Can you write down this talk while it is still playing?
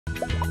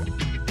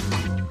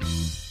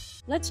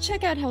Let's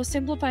check out how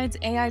Simplified's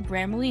AI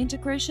Grammarly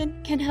integration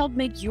can help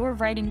make your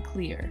writing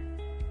clear.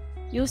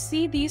 You'll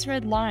see these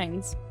red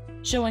lines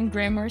showing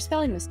grammar or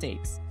spelling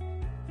mistakes.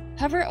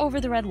 Hover over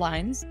the red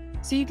lines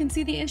so you can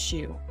see the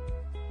issue.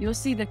 You'll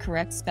see the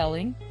correct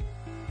spelling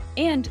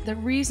and the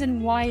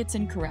reason why it's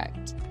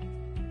incorrect.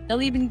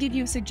 They'll even give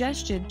you a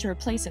suggestion to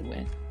replace it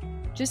with.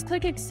 Just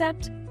click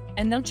accept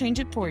and they'll change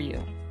it for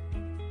you.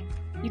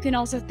 You can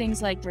also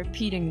things like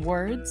repeating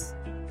words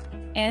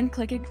and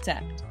click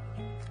accept.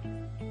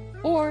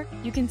 Or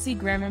you can see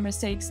grammar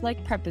mistakes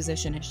like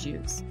preposition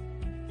issues.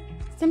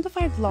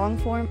 Simplified's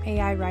long-form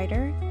AI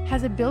writer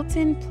has a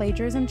built-in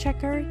plagiarism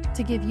checker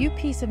to give you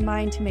peace of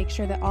mind to make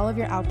sure that all of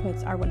your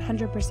outputs are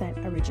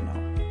 100%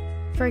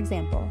 original. For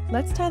example,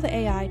 let's tell the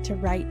AI to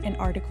write an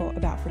article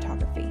about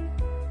photography.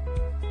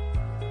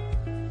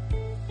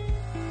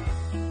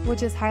 We'll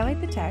just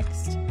highlight the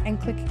text and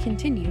click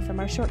Continue from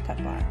our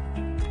shortcut bar.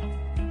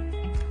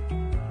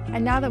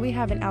 And now that we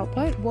have an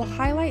output, we'll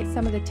highlight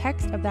some of the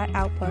text of that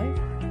output,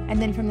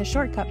 and then from the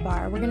shortcut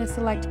bar, we're going to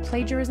select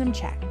Plagiarism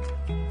Check.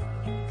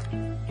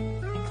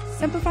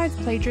 Simplified's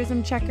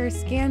Plagiarism Checker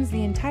scans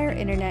the entire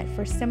internet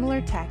for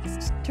similar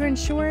text to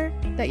ensure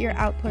that your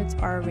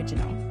outputs are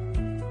original.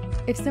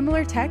 If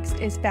similar text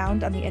is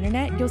found on the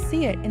internet, you'll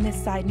see it in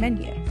this side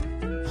menu.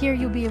 Here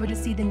you'll be able to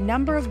see the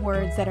number of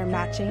words that are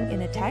matching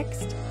in a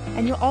text,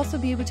 and you'll also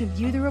be able to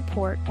view the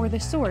report or the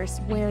source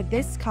where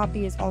this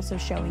copy is also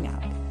showing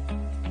up.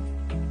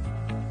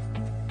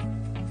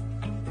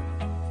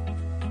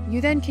 You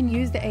then can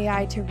use the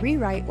AI to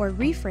rewrite or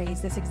rephrase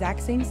this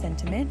exact same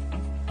sentiment,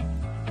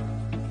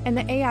 and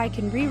the AI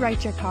can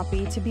rewrite your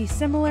copy to be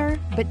similar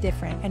but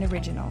different and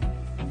original.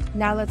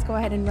 Now let's go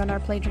ahead and run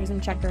our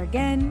plagiarism checker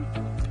again.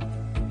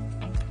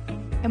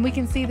 And we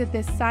can see that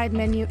this side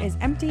menu is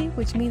empty,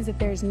 which means that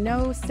there's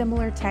no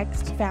similar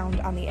text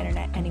found on the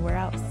internet anywhere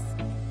else.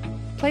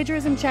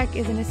 Plagiarism Check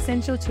is an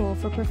essential tool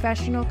for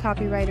professional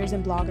copywriters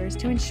and bloggers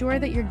to ensure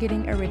that you're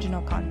getting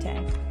original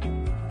content.